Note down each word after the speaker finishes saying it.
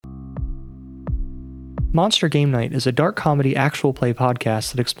Monster Game Night is a dark comedy actual play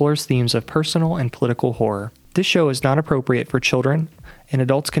podcast that explores themes of personal and political horror. This show is not appropriate for children, and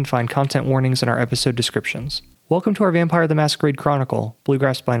adults can find content warnings in our episode descriptions. Welcome to our Vampire the Masquerade Chronicle,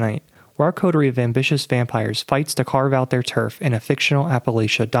 Bluegrass by Night, where our coterie of ambitious vampires fights to carve out their turf in a fictional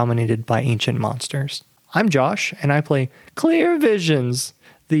Appalachia dominated by ancient monsters. I'm Josh, and I play Clear Visions,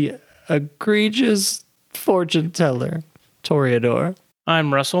 the egregious fortune teller, Toreador.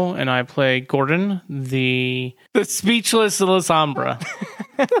 I'm Russell, and I play Gordon, the speechless Lisambra.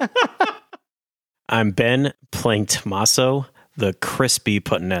 I'm Ben, playing Tommaso, the crispy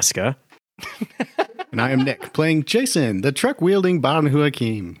Putanesca. And I am Nick, playing Jason, the truck-wielding Ban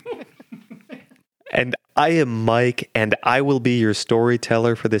Joaquim. And I am Mike, and I will be your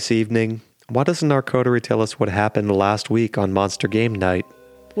storyteller for this evening. Why doesn't our coterie tell us what happened last week on Monster Game Night?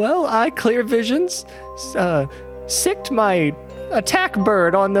 Well, I, Clear Visions, sicked my attack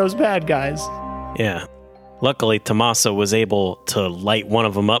bird on those bad guys. Yeah. Luckily, Tommaso was able to light one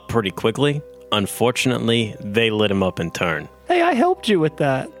of them up pretty quickly. Unfortunately, they lit him up in turn. Hey, I helped you with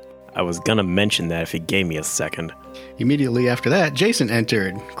that. I was gonna mention that if you gave me a second. Immediately after that, Jason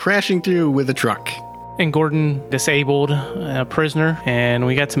entered, crashing through with a truck. And Gordon disabled a prisoner, and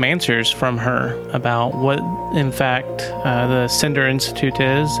we got some answers from her about what, in fact, the Cinder Institute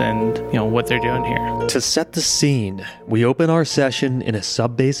is and, what they're doing here. To set the scene, we open our session in a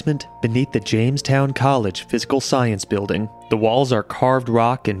sub-basement beneath the Jamestown College Physical Science Building. The walls are carved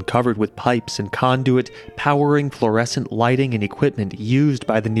rock and covered with pipes and conduit powering fluorescent lighting and equipment used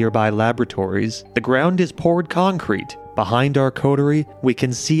by the nearby laboratories. The ground is poured concrete. Behind our coterie, we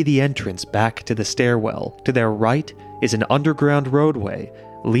can see the entrance back to the stairwell. To their right is an underground roadway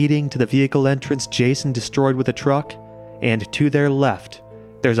leading to the vehicle entrance Jason destroyed with a truck, and to their left,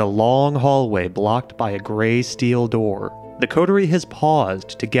 there's a long hallway blocked by a gray steel door. The coterie has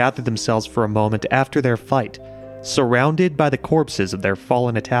paused to gather themselves for a moment after their fight, surrounded by the corpses of their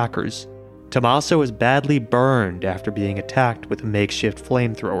fallen attackers. Tommaso is badly burned after being attacked with a makeshift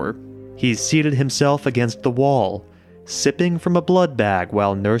flamethrower. He's seated himself against the wall, sipping from a blood bag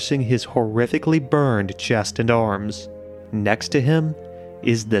while nursing his horrifically burned chest and arms. Next to him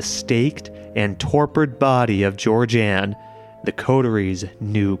is the staked and torpid body of Georgianne, the coterie's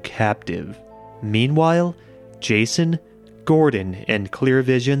new captive. Meanwhile, Jason, Gordon, and Clear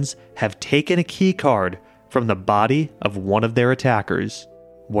Visions have taken a key card from the body of one of their attackers.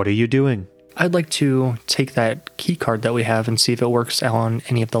 What are you doing? I'd like to take that key card that we have and see if it works on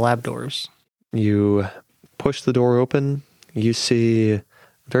any of the lab doors. You push the door open. You see a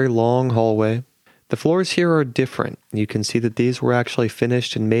very long hallway. The floors here are different. You can see that these were actually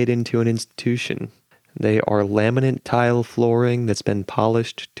finished and made into an institution. They are laminate tile flooring that's been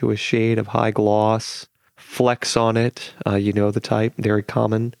polished to a shade of high gloss. Flecks on it, you know the type, very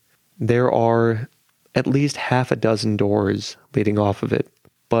common. There are at least half a dozen doors leading off of it,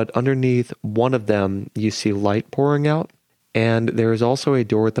 but underneath one of them you see light pouring out, and there is also a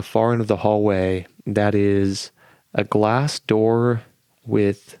door at the far end of the hallway that is a glass door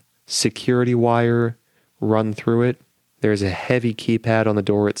with security wire run through it. There's a heavy keypad on the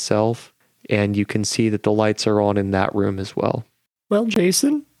door itself, and you can see that the lights are on in that room as well. Well,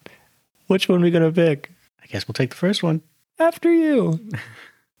 Jason, which one are we going to pick? I guess we'll take the first one. After you.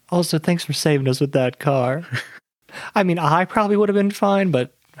 Also, thanks for saving us with that car. I mean, I probably would have been fine,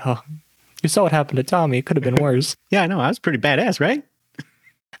 but you saw what happened to Tommy. It could have been worse. Yeah, I know. I was pretty badass, right?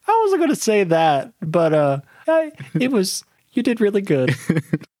 I wasn't going to say that, but you did really good.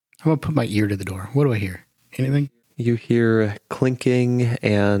 I'm going to put my ear to the door. What do I hear? Anything? You hear clinking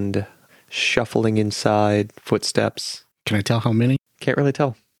and shuffling inside, footsteps. Can I tell how many? Can't really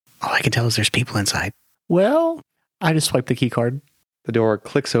tell. All I can tell is there's people inside. Well, I just swiped the key card. The door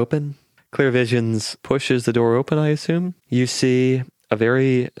clicks open. Clear Visions pushes the door open, I assume. You see a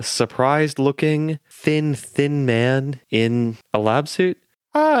very surprised-looking, thin man in a lab suit.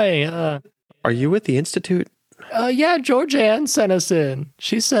 Hi, Are you with the Institute? yeah, Georgianne sent us in.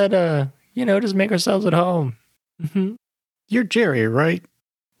 She said, just make ourselves at home. Mm-hmm. You're Jerry, right?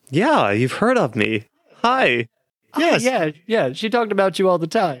 Yeah, you've heard of me. Hi. Yes. Yeah, she talked about you all the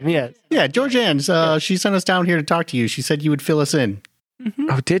time, yes. Yeah, Georgianne, she sent us down here to talk to you. She said you would fill us in. Mm-hmm.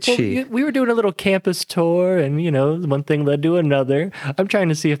 Oh, did she? We were doing a little campus tour, and, one thing led to another. I'm trying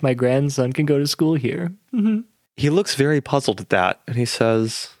to see if my grandson can go to school here. Mm-hmm. He looks very puzzled at that, and he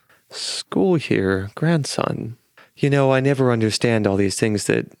says, "School here, grandson. I never understand all these things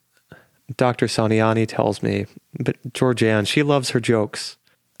that Dr. Saniani tells me, but Georgianne, she loves her jokes.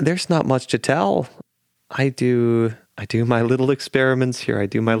 There's not much to tell. I do my little experiments here. I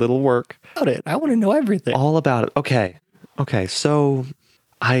do my little work. About it. I want to know everything. All about it. Okay. So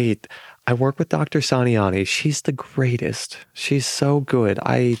I I work with Dr. Saniani. She's the greatest. She's so good.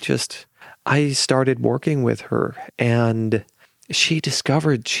 I started working with her and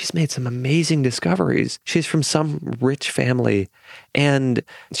she's made some amazing discoveries. She's from some rich family and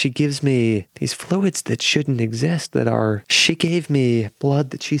she gives me these fluids that shouldn't exist she gave me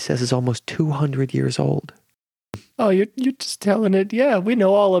blood that she says is almost 200 years old. Oh, you're just telling it. Yeah, we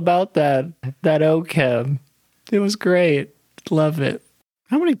know all about that OChem. It was great. Love it.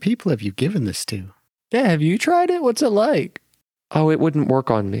 How many people have you given this to? Yeah, have you tried it? What's it like? Oh, it wouldn't work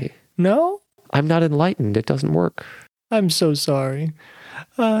on me. No? I'm not enlightened. It doesn't work. I'm so sorry.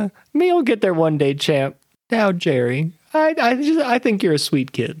 Me'll get there one day, champ. Now, Jerry, I think you're a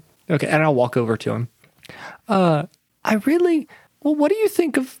sweet kid. Okay, and I'll walk over to him. What do you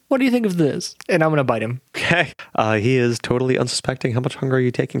think of this? And I'm gonna bite him. Okay. He is totally unsuspecting. How much hunger are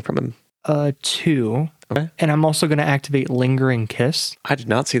you taking from him? 2. Okay. And I'm also gonna activate Lingering Kiss. I did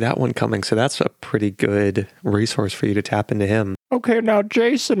not see that one coming, so that's a pretty good resource for you to tap into him. Okay, now,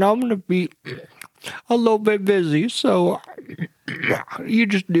 Jason, I'm gonna be a little bit busy, so you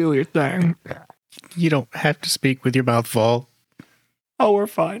just do your thing. You don't have to speak with your mouth full. Oh, we're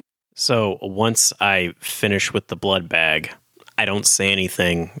fine. So once I finish with the blood bag, I don't say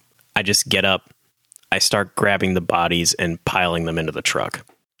anything. I just get up. I start grabbing the bodies and piling them into the truck.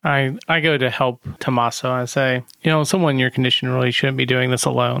 I go to help Tommaso. I say, someone in your condition really shouldn't be doing this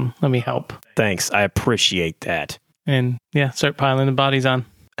alone. Let me help. Thanks. I appreciate that. And start piling the bodies on.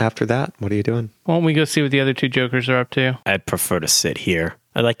 After that, what are you doing? Why don't we go see what the other 2 jokers are up to? I'd prefer to sit here.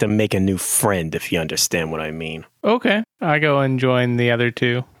 I'd like to make a new friend, if you understand what I mean. Okay. I go and join the other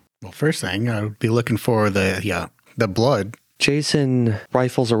 2. Well, first thing, I would be looking for the blood. Jason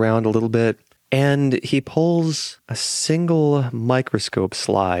rifles around a little bit and he pulls a single microscope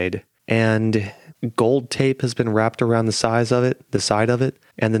slide and gold tape has been wrapped around the side of it,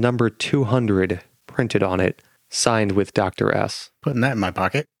 and the number 200 printed on it, signed with Dr. S. Putting that in my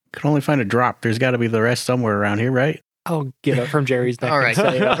pocket. Could only find a drop. There's got to be the rest somewhere around here, right? I'll get up from Jerry's neck. All right.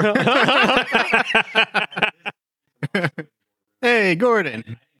 Hey,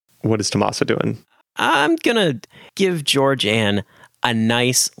 Gordon. What is Tommaso doing? I'm going to give George Ann a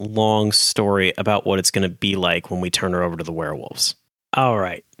nice long story about what it's going to be like when we turn her over to the werewolves. All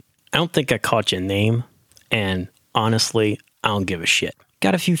right. I don't think I caught your name, and honestly, I don't give a shit.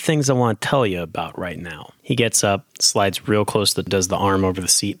 Got a few things I want to tell you about right now. He gets up, slides real close, does the arm over the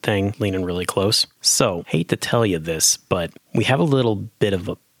seat thing, leaning really close. So, hate to tell you this, but we have a little bit of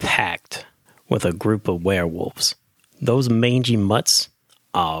a pact with a group of werewolves. Those mangy mutts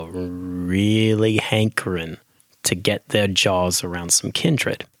are really hankering to get their jaws around some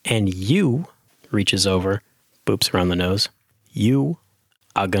kindred. And you, reaches over, boops around the nose, you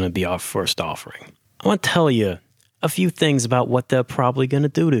are going to be our first offering. I want to tell you a few things about what they're probably going to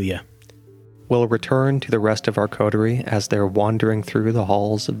do to you. We'll return to the rest of our coterie as they're wandering through the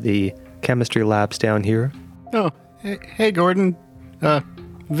halls of the chemistry labs down here. Oh, hey, Gordon.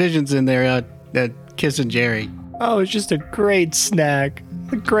 Vision's in there, kissing Jerry. Oh, it's just a great snack.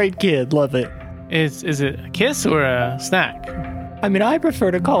 A great kid. Love it. Is it a kiss or a snack? I mean, I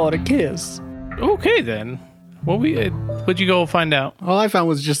prefer to call it a kiss. Okay, then. What'd you go find out? All I found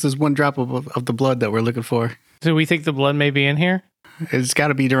was just this one drop of the blood that we're looking for. So we think the blood may be in here? It's got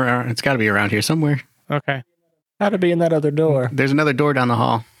to be around. It's got to be around here somewhere. Okay. How to be in that other door? There's another door down the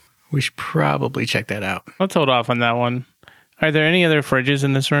hall. We should probably check that out. Let's hold off on that one. Are there any other fridges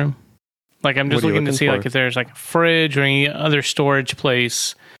in this room? Like, I'm just looking to see like if there's like a fridge or any other storage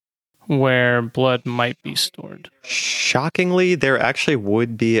place where blood might be stored. Shockingly, there actually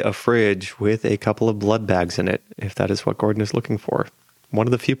would be a fridge with a couple of blood bags in it, if that is what Gordon is looking for. One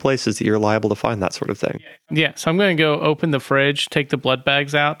of the few places that you're liable to find that sort of thing. Yeah, so I'm going to go open the fridge, take the blood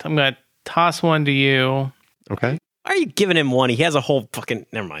bags out. I'm going to toss one to you. Okay. Why are you giving him one? He has a whole fucking...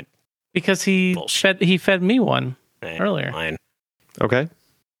 Never mind. Because he fed me one earlier. Fine. Okay.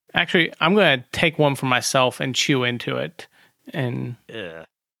 Actually, I'm going to take one for myself and chew into it. And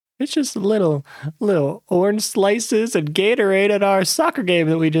it's just little orange slices and Gatorade at our soccer game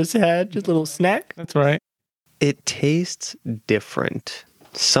that we just had. Just a little snack. That's right. It tastes different.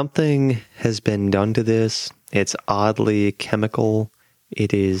 Something has been done to this. It's oddly chemical.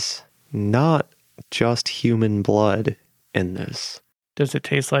 It is not just human blood in this. Does it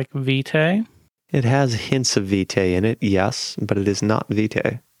taste like Vitae? It has hints of Vitae in it, yes, but it is not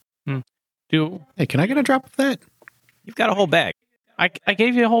Vitae. Hey, can I get a drop of that? You've got a whole bag. I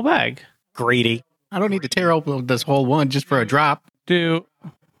gave you a whole bag. Greedy. I don't need to tear open this whole one just for a drop.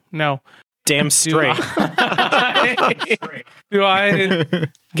 No. Damn straight. Do I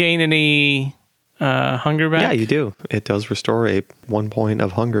gain any hunger back? Yeah, you do. It does restore 1 point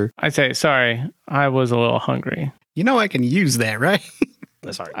of hunger. I say, sorry, I was a little hungry. You know I can use that, right?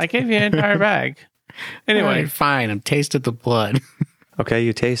 Sorry. I gave you an entire bag. Anyway, All right, fine. I'm tasted the blood. Okay,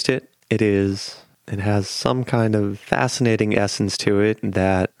 you taste it. It has some kind of fascinating essence to it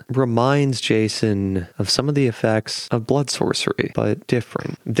that reminds Jason of some of the effects of blood sorcery, but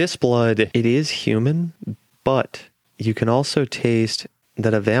different. This blood, it is human, but you can also taste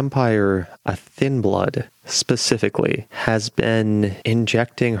that a vampire, a thin blood specifically, has been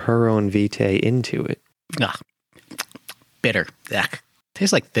injecting her own vitae into it. Ugh. Bitter. Ugh.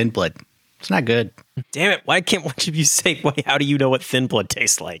 Tastes like thin blood. It's not good. Damn it. Why can't one of you say, wait, how do you know what thin blood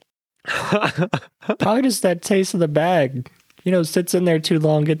tastes like? Probably just that taste of the bag. You know, sits in there too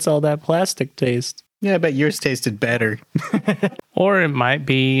long, gets all that plastic taste. Yeah, I bet yours tasted better. or it might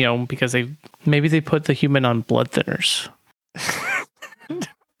be, because maybe they put the human on blood thinners.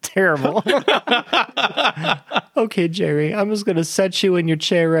 Terrible. Okay, Jerry, I'm just going to set you in your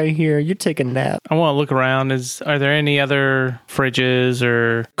chair right here. You take a nap. I want to look around. Are there any other fridges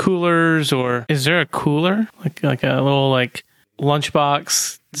or coolers, or is there a cooler? Like a little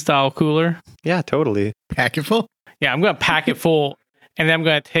lunchbox style cooler? Yeah, totally. Pack it full? Yeah, I'm going to pack it full, and then I'm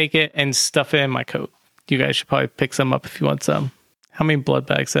going to take it and stuff it in my coat. You guys should probably pick some up if you want some. How many blood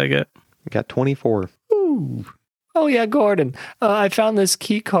bags did I get? You got 24. Ooh. Oh, yeah, Gordon. I found this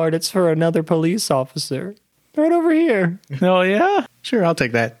key card. It's for another police officer. Right over here. Oh, yeah? Sure, I'll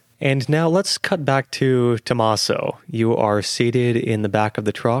take that. And now let's cut back to Tommaso. You are seated in the back of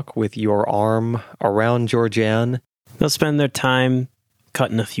the truck with your arm around Georgianne. They'll spend their time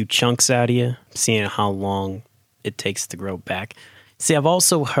cutting a few chunks out of you, seeing how long it takes to grow back. See, I've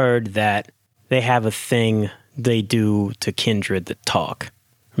also heard that they have a thing they do to kindred that talk,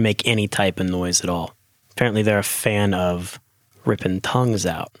 or make any type of noise at all. Apparently they're a fan of ripping tongues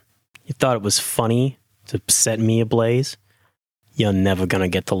out. You thought it was funny to set me ablaze? You're never gonna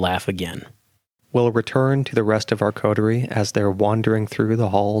get to laugh again. We'll return to the rest of our coterie as they're wandering through the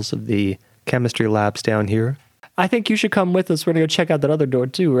halls of the chemistry labs down here. I think you should come with us. We're going to go check out that other door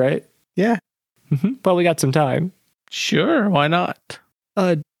too, right? Yeah. But we got some time. Sure, why not?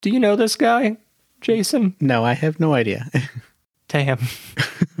 Do you know this guy, Jason? No, I have no idea. Damn.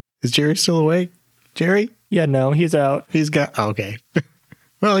 Is Jerry still awake? Jerry? Yeah, no, he's out. He's got... Okay.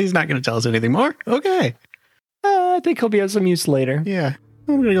 Well, he's not going to tell us anything more. Okay. I think he'll be of some use later. Yeah.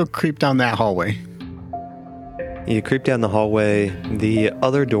 I'm going to go creep down that hallway. You creep down the hallway. The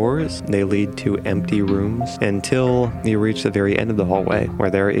other doors, they lead to empty rooms until you reach the very end of the hallway,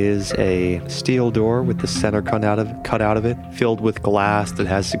 where there is a steel door with the center cut out of it, filled with glass that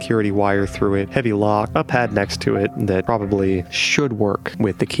has security wire through it, heavy lock, a pad next to it that probably should work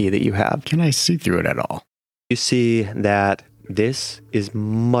with the key that you have. Can I see through it at all? You see that this is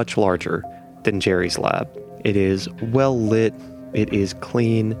much larger than Jerry's lab. It is well lit. It is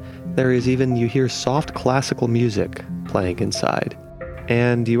clean. There is even, you hear soft classical music playing inside.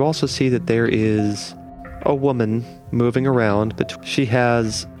 And you also see that there is a woman moving around, but she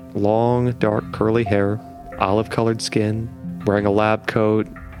has long, dark, curly hair, olive-colored skin, wearing a lab coat,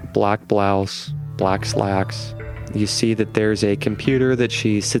 black blouse, black slacks. You see that there's a computer that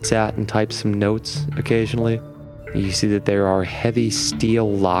she sits at and types some notes occasionally. You see that there are heavy steel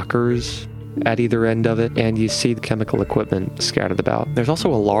lockers at either end of it, and you see the chemical equipment scattered about. There's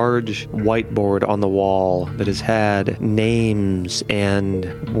also a large whiteboard on the wall that has had names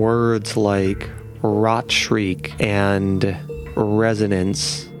and words like rot shriek and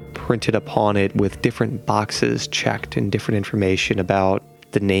resonance printed upon it with different boxes checked and different information about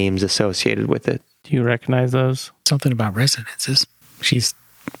the names associated with it. Do you recognize those? Something about resonances. She's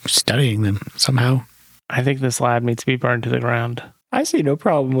studying them somehow. I think this lab needs to be burned to the ground. I see no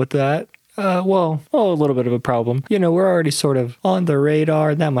problem with that. A little bit of a problem. You know, we're already sort of on the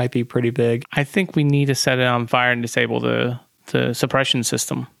radar. That might be pretty big. I think we need to set it on fire and disable the suppression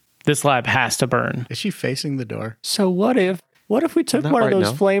system. This lab has to burn. Is she facing the door? So what if we took Not one right of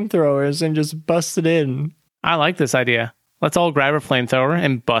those now. flamethrowers and just busted in? I like this idea. Let's all grab a flamethrower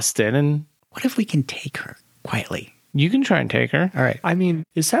and bust in, and What if we can take her quietly? you can try and take her. All right. I mean,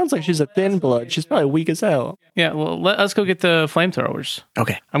 it sounds like she's a thin blood. She's probably weak as hell. Yeah, well, let's go get the flamethrowers.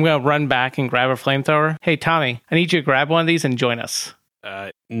 Okay. I'm going to run back and grab a flamethrower. Hey, Tommy, I need you to grab one of these and join us.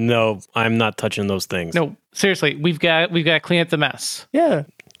 No, I'm not touching those things. No, seriously, we've got to clean up the mess. Yeah.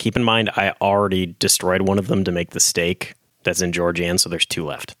 Keep in mind, I already destroyed one of them to make the steak that's in Georgianne, so there's 2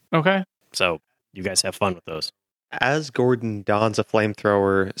 left. Okay. So you guys have fun with those. As Gordon dons a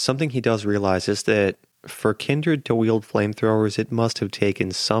flamethrower, something he does realize is that For kindred to wield flamethrowers, it must have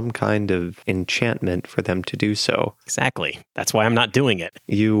taken some kind of enchantment for them to do so. Exactly. That's why I'm not doing it.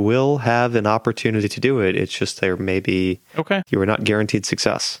 You will have an opportunity to do it. It's just there may be Okay. you are not guaranteed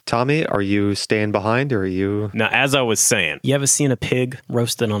success. Tommy, are you staying behind or are you... Now, as I was saying, you ever seen a pig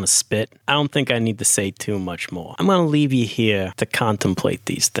roasted on a spit? I don't think I need to say too much more. I'm going to leave you here to contemplate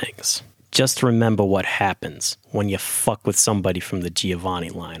these things. Just remember what happens when you fuck with somebody from the Giovanni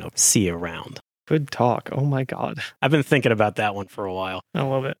line. See you around. Good talk. Oh my God. I've been thinking about that one for a while. I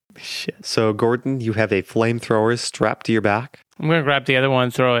love it. Shit. So, Gordon, you have a flamethrower strapped to your back. I'm going to grab the other one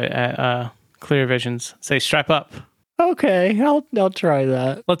and throw it at Clear Visions. Say, strap up. Okay, I'll try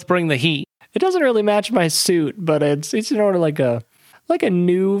that. Let's bring the heat. It doesn't really match my suit, but it's sort of like a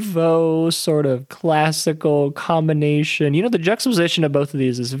nouveau sort of classical combination. You know, the juxtaposition of both of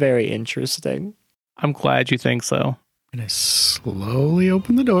these is very interesting. I'm glad you think so. I'm going to slowly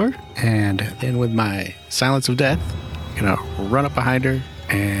open the door, and then with my Silence of Death, I'm going to run up behind her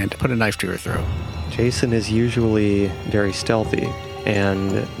and put a knife to her throat. Jason is usually very stealthy,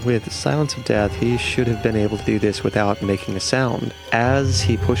 and with Silence of Death, he should have been able to do this without making a sound. As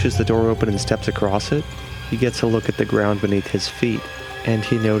he pushes the door open and steps across it, he gets a look at the ground beneath his feet, and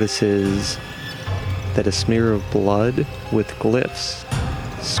he notices that a smear of blood with glyphs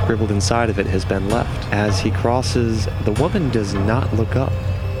scribbled inside of it has been left. As he crosses, the woman does not look up,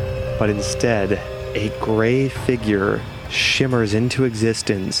 but instead, a gray figure shimmers into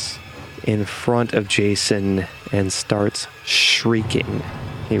existence in front of Jason and starts shrieking.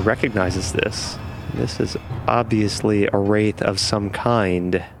 He recognizes this. This is obviously a wraith of some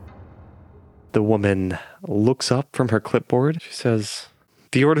kind. The woman looks up from her clipboard. She says,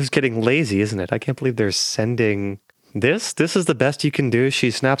 "The order's getting lazy, isn't it? I can't believe they're sending this. This is the best you can do."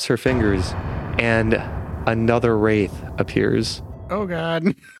 She snaps her fingers, and another wraith appears. Oh,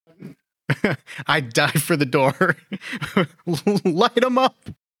 God. I dive for the door. Light them up.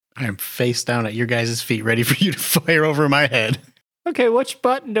 I am face down at your guys' feet, ready for you to fire over my head. Okay, which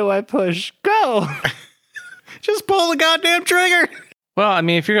button do I push? Go! Just pull the goddamn trigger. Well, I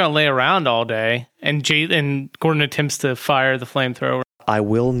mean, if you're going to lay around all day and Gordon attempts to fire the flamethrower. I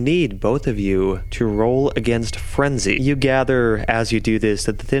will need both of you to roll against Frenzy. You gather as you do this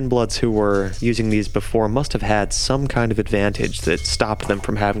that the Thin Bloods who were using these before must have had some kind of advantage that stopped them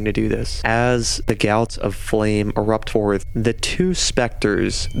from having to do this. As the gouts of flame erupt forth, the two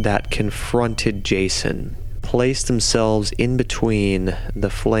specters that confronted Jason place themselves in between the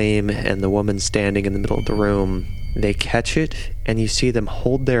flame and the woman standing in the middle of the room. They catch it, and you see them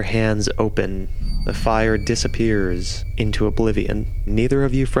hold their hands open. The fire disappears into oblivion. Neither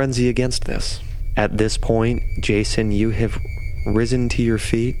of you frenzy against this. At this point, Jason, you have risen to your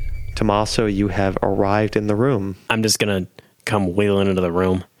feet. Tommaso, you have arrived in the room. I'm just going to come wailing into the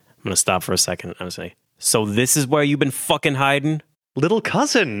room. I'm going to stop for a second. I'm going to say, so this is where you've been fucking hiding? Little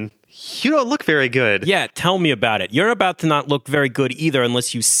cousin, you don't look very good. Yeah, tell me about it. You're about to not look very good either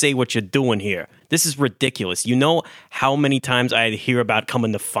unless you say what you're doing here. This is ridiculous. You know how many times I hear about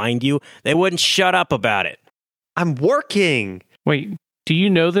coming to find you? They wouldn't shut up about it. I'm working. Wait, do you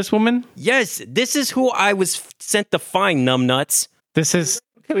know this woman? Yes, this is who I was sent to find, numbnuts. This is...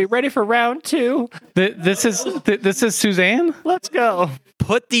 Okay, we ready for round two? This is Suzanne? Let's go.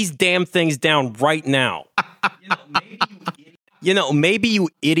 Put these damn things down right now. Maybe you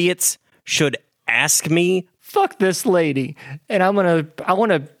idiots should ask me. Fuck this lady. And I want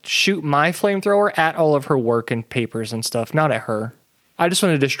to shoot my flamethrower at all of her work and papers and stuff, not at her. I just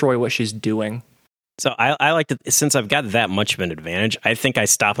want to destroy what she's doing. So I like to, since I've got that much of an advantage, I think I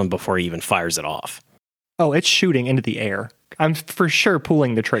stop him before he even fires it off. Oh, it's shooting into the air. I'm for sure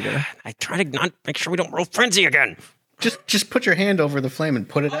pulling the trigger. I try to not make sure we don't roll frenzy again. Just put your hand over the flame and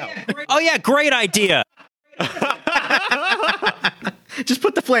put it out. Oh yeah, great idea. Just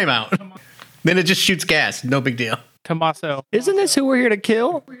put the flame out. Then it just shoots gas. No big deal. Tommaso. Isn't this who we're here to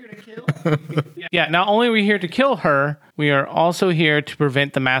kill? Yeah, not only are we here to kill her, we are also here to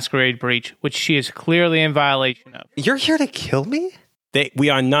prevent the masquerade breach, which she is clearly in violation of. You're here to kill me? We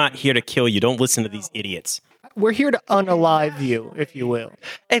are not here to kill you. Don't listen to these idiots. We're here to unalive you, if you will.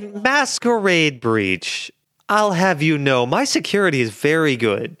 And masquerade breach. I'll have you know, my security is very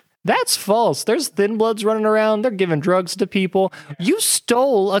good. That's false. There's Thin Bloods running around. They're giving drugs to people. You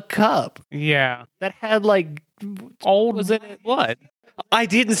stole a cup Yeah. that had like Old was in it. What? I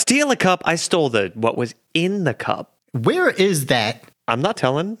didn't steal a cup. I stole what was in the cup. Where is that? I'm not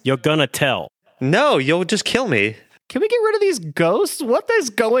telling. You're gonna tell. No, you'll just kill me. Can we get rid of these ghosts? What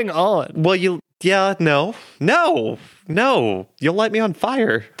is going on? Well, no. You'll light me on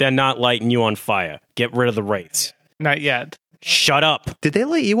fire. They're not lighting you on fire. Get rid of the wraiths. Not yet. Shut up. Did they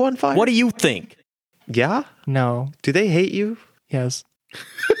light you on fire? What do you think? Yeah? No. Do they hate you? Yes.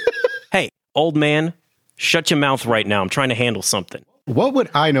 Hey, old man, shut your mouth right now. I'm trying to handle something. What would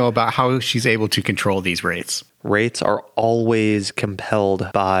I know about how she's able to control these wraiths? Wraiths are always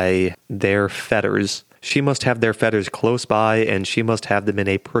compelled by their fetters. She must have their fetters close by, and she must have them in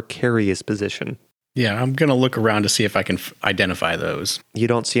a precarious position. Yeah, I'm going to look around to see if I can identify those. You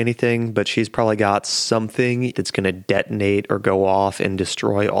don't see anything, but she's probably got something that's going to detonate or go off and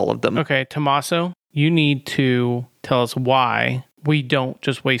destroy all of them. Okay, Tommaso, you need to tell us why we don't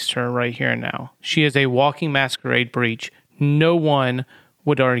just waste her right here and now. She is a walking masquerade breach. No one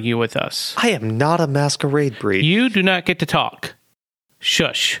would argue with us. I am not a masquerade breach. You do not get to talk.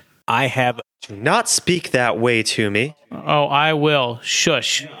 Shush. I have... Do not speak that way to me. Oh, I will.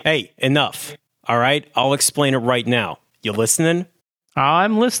 Shush. Hey, enough. All right? I'll explain it right now. You listening?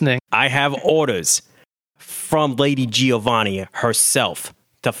 I'm listening. I have orders from Lady Giovanni herself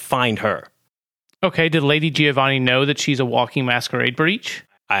to find her. Okay, did Lady Giovanni know that she's a walking masquerade breach?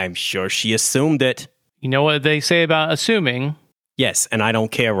 I'm sure she assumed it. You know what they say about assuming? Yes, and I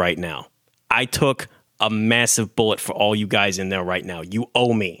don't care right now. I took a massive bullet for all you guys in there right now. You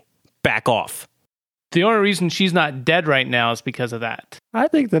owe me. Back off. The only reason she's not dead right now is because of that. I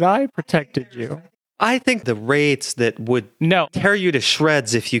think that I protected you. I think the wraiths that would No, tear you to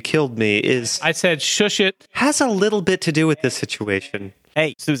shreds if you killed me I said shush it. has a little bit to do with this situation.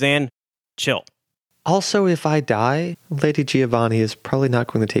 Hey, Suzanne, chill. Also, if I die, Lady Giovanni is probably not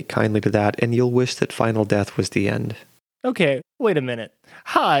going to take kindly to that, and you'll wish that final death was the end. Okay, wait a minute.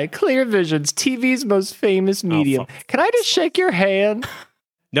 Hi, Clear Visions, TV's most famous medium. fuck. Can I just shake your hand?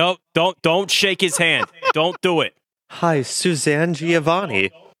 No, don't shake his hand. Don't do it. Hi, Suzanne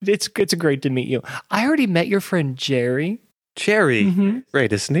Giovanni. It's great to meet you. I already met your friend Jerry. Jerry.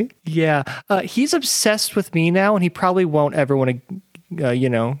 Right, isn't he? Yeah, he's obsessed with me now, and he probably won't ever want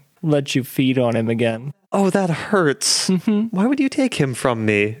to, let you feed on him again. Oh, that hurts. Why would you take him from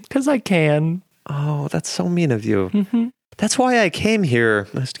me? Because I can. Oh, that's so mean of you. That's why I came here,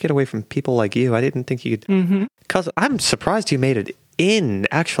 was to get away from people like you. I didn't think you'd... Because I'm surprised you made it in,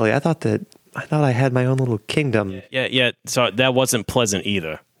 actually. I thought I had my own little kingdom. Yeah, so that wasn't pleasant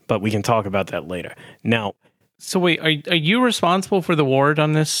either, but we can talk about that later. Now, So wait, are you responsible for the ward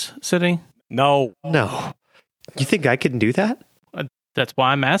on this city? no, No. You think I couldn't do that? That's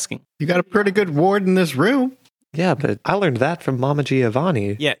why I'm asking. You got a pretty good ward in this room. Yeah, but I learned that from Mama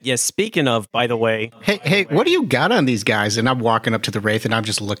Giovanni. yeah, speaking of, by the way, Hey, what do you got on these guys? And I'm walking up to the wraith and I'm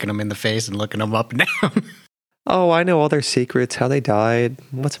just looking them in the face and looking them up and down. Oh, I know all their secrets, how they died,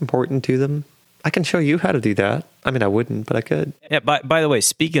 what's important to them. I can show you how to do that. I mean, I wouldn't, but I could. yeah, by the way,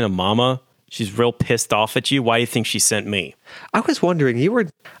 speaking of Mama, she's real pissed off at you. Why do you think she sent me? I was wondering,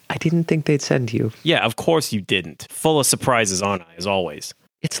 I didn't think they'd send you. Yeah, of course you didn't. Full of surprises, aren't I, as always?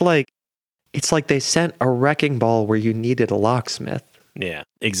 It's like they sent a wrecking ball where you needed a locksmith. Yeah,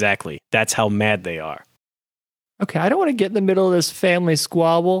 exactly. That's how mad they are. Okay, I don't want to get in the middle of this family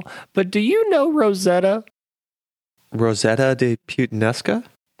squabble, but do you know Rosetta? Rosetta de Putinesca?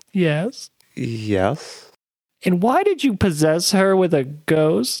 Yes. Yes. And why did you possess her with a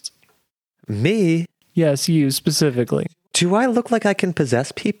ghost? Me? Yes, you specifically. Do I look like I can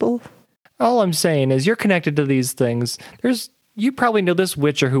possess people? All I'm saying is you're connected to these things. You probably know this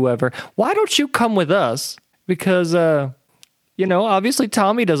witch or whoever. Why don't you come with us? Because, obviously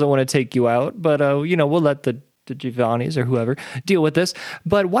Tommy doesn't want to take you out, but, we'll let the Giovannis or whoever deal with this.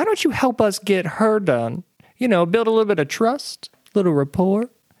 But why don't you help us get her done? Build a little bit of trust, a little rapport.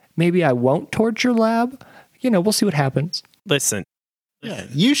 Maybe I won't torture lab. We'll see what happens. Listen, Yeah,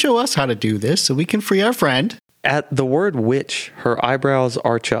 you show us how to do this so we can free our friend. At the word witch, her eyebrows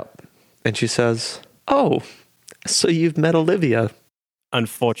arch up, and she says, "Oh, so you've met Olivia."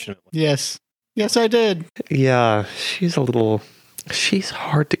 unfortunately. Yes, I did. Yeah, she's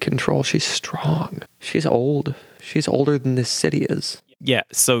hard to control. She's strong. She's old. She's older than this city is. Yeah,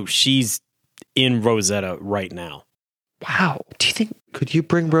 so she's in Rosetta right now. Wow. Could you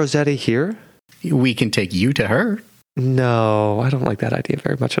bring Rosetta here? We can take you to her. No, I don't like that idea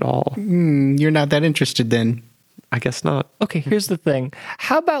very much at all. You're not that interested then. I guess not. Okay, here's the thing.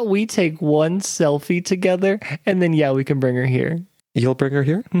 How about we take one selfie together, and then, we can bring her here. You'll bring her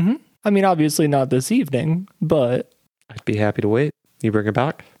here? Mm-hmm. I mean, obviously not this evening, but... I'd be happy to wait. You bring her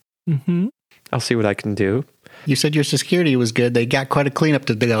back? Mm-hmm. I'll see what I can do. You said your security was good. They got quite a cleanup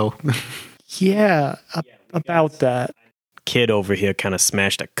to go. Yeah, about that. Kid over here kind of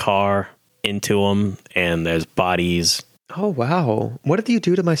smashed a car into him, and there's bodies. Oh, wow. What did you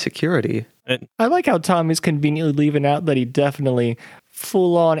do to my security? I like how Tommy's conveniently leaving out that he definitely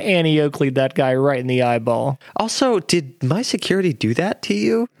full-on Annie Oakley that guy right in the eyeball. Also, did my security do that to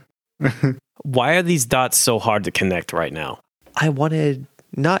you? Why are these dots so hard to connect right now? I wanted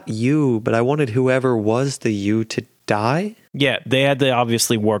not you, but I wanted whoever was the you to die. Yeah, they had to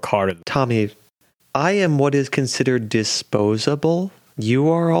obviously work harder. Tommy, I am what is considered disposable. You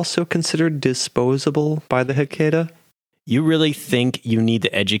are also considered disposable by the Hecata. You really think you need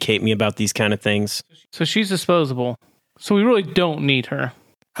to educate me about these kind of things? So she's disposable. So we really don't need her.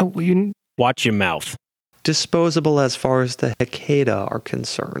 Oh, Watch your mouth. Disposable as far as the Hecata are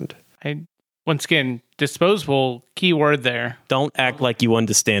concerned. Once again, disposable, key word there. Don't act like you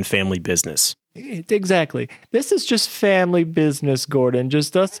understand family business. exactly. This is just family business, Gordon.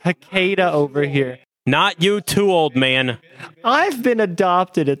 Just us Hecata over here. Not you too, old man. I've been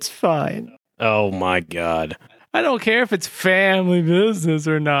adopted. It's fine. Oh my God. I don't care if it's family business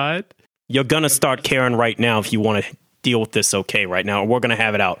or not. You're gonna start caring right now if you want to deal with this okay right now, or we're gonna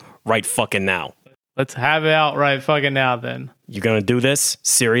have it out right fucking now. Let's have it out right fucking now then. You gonna do this?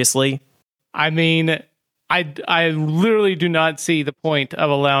 Seriously? I mean, I literally do not see the point of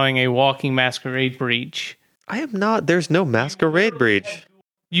allowing a walking masquerade breach. I am not. There's no masquerade breach.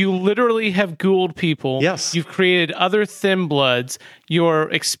 You literally have ghouled people. Yes. You've created other thin bloods. You're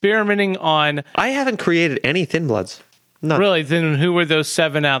experimenting on... I haven't created any Thin Bloods. None. Really? Then who were those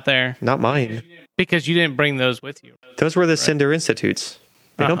 7 out there? Not mine. Because you didn't bring those with you. Those were the Cinder Institutes.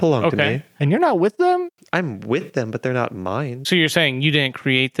 They don't belong to me. And you're not with them? I'm with them, but they're not mine. So you're saying you didn't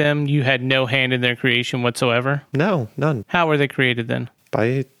create them? You had no hand in their creation whatsoever? No, none. How were they created then?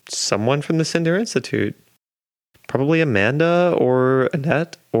 By someone from the Cinder Institute. Probably Amanda or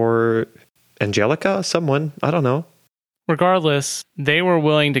Annette or Angelica, someone. I don't know. Regardless, they were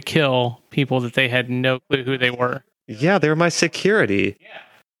willing to kill people that they had no clue who they were. Yeah, they're my security.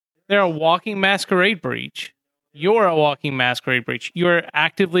 They're a walking masquerade breach. You're a walking masquerade breach. You're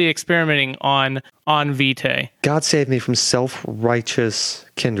actively experimenting on Vitae. God save me from self-righteous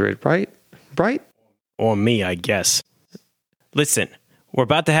kindred, right? Right? Or me, I guess. Listen, we're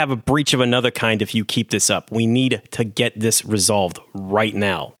about to have a breach of another kind if you keep this up. We need to get this resolved right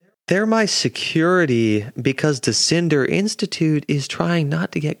now. They're my security because the Cinder Institute is trying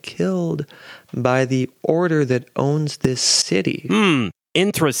not to get killed by the order that owns this city.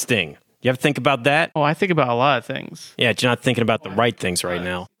 Interesting. You ever think about that? Oh, I think about a lot of things. Yeah, you're not thinking about the right things right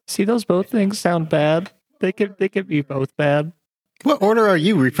now. See, those both things sound bad. They could be both bad. What order are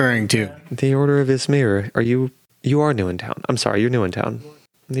you referring to? The Order of Izmir. You are new in town. I'm sorry, you're new in town.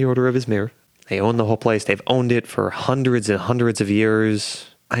 The Order of Izmir. They own the whole place. They've owned it for hundreds and hundreds of years.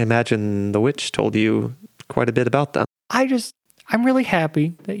 I imagine the witch told you quite a bit about them. I'm really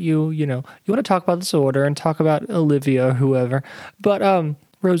happy that you want to talk about this order and talk about Olivia or whoever. But,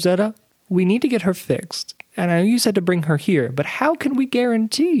 Rosetta, we need to get her fixed. And I know you said to bring her here, but how can we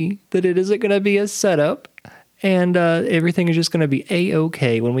guarantee that it isn't going to be a setup and everything is just going to be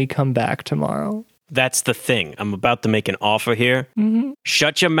A-okay when we come back tomorrow? That's the thing. I'm about to make an offer here. Mm-hmm.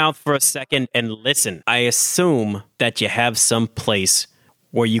 Shut your mouth for a second and listen. I assume that you have some place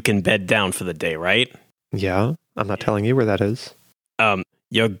where you can bed down for the day, right? Yeah, I'm not telling you where that is.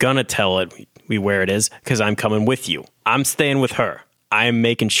 You're gonna tell it where it is because I'm coming with you. I'm staying with her. I'm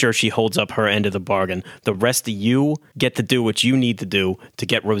making sure she holds up her end of the bargain. The rest of you get to do what you need to do to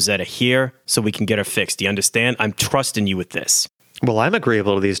get Rosetta here so we can get her fixed. Do you understand? I'm trusting you with this. Well, I'm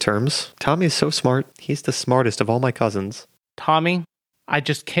agreeable to these terms. Tommy is so smart. He's the smartest of all my cousins. Tommy, I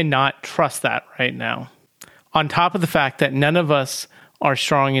just cannot trust that right now. On top of the fact that none of us are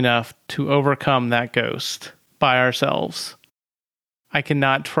strong enough to overcome that ghost by ourselves. I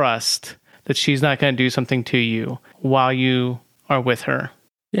cannot trust that she's not going to do something to you while you are with her.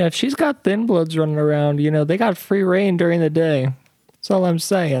 Yeah, if she's got thin bloods running around, they got free reign during the day. That's all I'm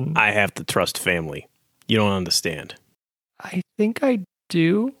saying. I have to trust family. You don't understand. I think I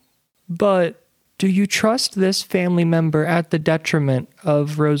do, but do you trust this family member at the detriment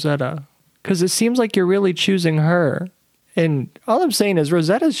of Rosetta? Because it seems like you're really choosing her. And all I'm saying is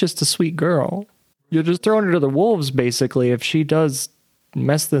Rosetta's just a sweet girl. You're just throwing her to the wolves, basically, if she does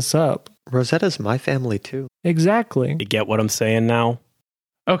mess this up. Rosetta's my family, too. Exactly. You get what I'm saying now?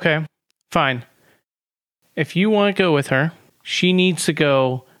 Okay, fine. If you want to go with her, she needs to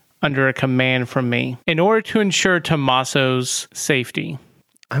go under a command from me in order to ensure Tommaso's safety.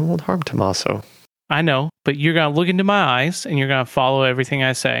 I won't harm Tommaso. I know, but you're going to look into my eyes and you're going to follow everything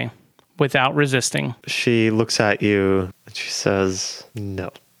I say without resisting. She looks at you and she says, no.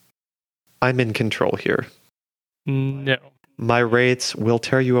 I'm in control here. No. My wraiths will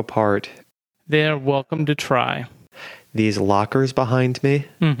tear you apart. They're welcome to try. These lockers behind me,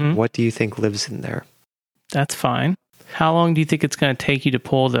 Mm-hmm. what do you think lives in there? That's fine. How long do you think it's going to take you to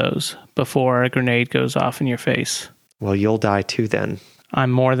pull those before a grenade goes off in your face? Well, you'll die too then.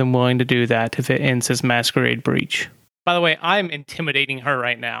 I'm more than willing to do that if it ends his masquerade breach. By the way, I'm intimidating her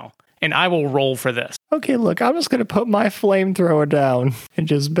right now, and I will roll for this. Okay, look, I'm just going to put my flamethrower down and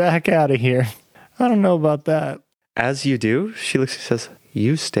just back out of here. I don't know about that. As you do, she looks and says,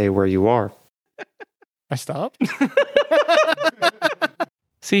 "You stay where you are." I stopped?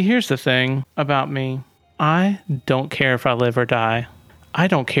 See, here's the thing about me. I don't care if I live or die. I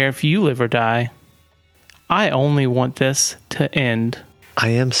don't care if you live or die. I only want this to end. I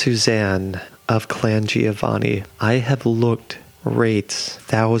am Suzanne of Clan Giovanni. I have looked wraiths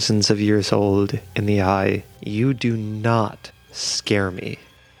thousands of years old in the eye. You do not scare me.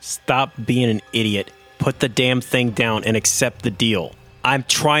 Stop being an idiot. Put the damn thing down and accept the deal. I'm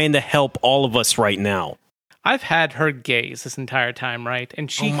trying to help all of us right now. I've had her gaze this entire time, right? And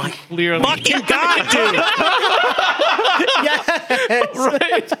she clearly... Fucking God, dude! Yes!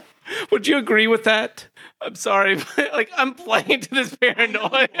 Right? Would you agree with that? I'm sorry, but like I'm playing to this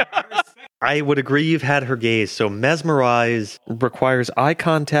paranoia. I would agree you've had her gaze. So mesmerize requires eye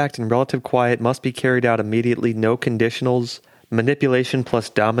contact and relative quiet, must be carried out immediately, no conditionals. Manipulation plus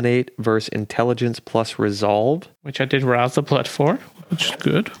dominate versus intelligence plus resolve. Which I did rouse the blood for, which is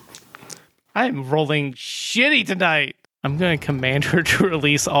good. I am rolling shitty tonight. I'm going to command her to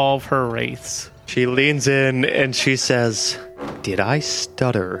release all of her wraiths. She leans in and she says, "Did I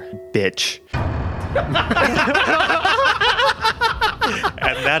stutter, bitch?" And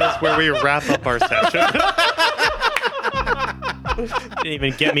that is where we wrap up our session. Didn't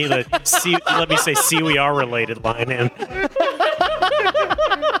even get me the let me say "see we are related" line in.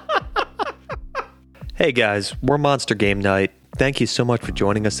 Hey guys, we're Monster Game Night. Thank you so much for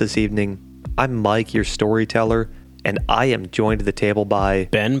joining us this evening. I'm Mike, your storyteller, and I am joined at the table by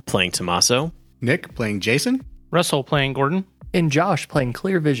Ben playing Tommaso. Nick playing Jason. Russell playing Gordon. And Josh playing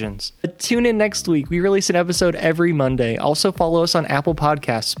Clear Visions. Tune in next week. We release an episode every Monday. Also follow us on Apple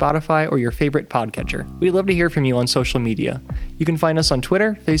Podcasts, Spotify, or your favorite podcatcher. We'd love to hear from you on social media. You can find us on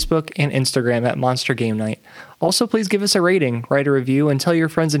Twitter, Facebook, and Instagram at Monster Game Night. Also, please give us a rating, write a review, and tell your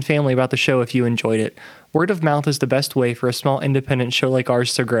friends and family about the show if you enjoyed it. Word of mouth is the best way for a small independent show like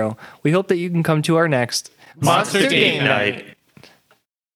ours to grow. We hope that you can come to our next Monster Game Night.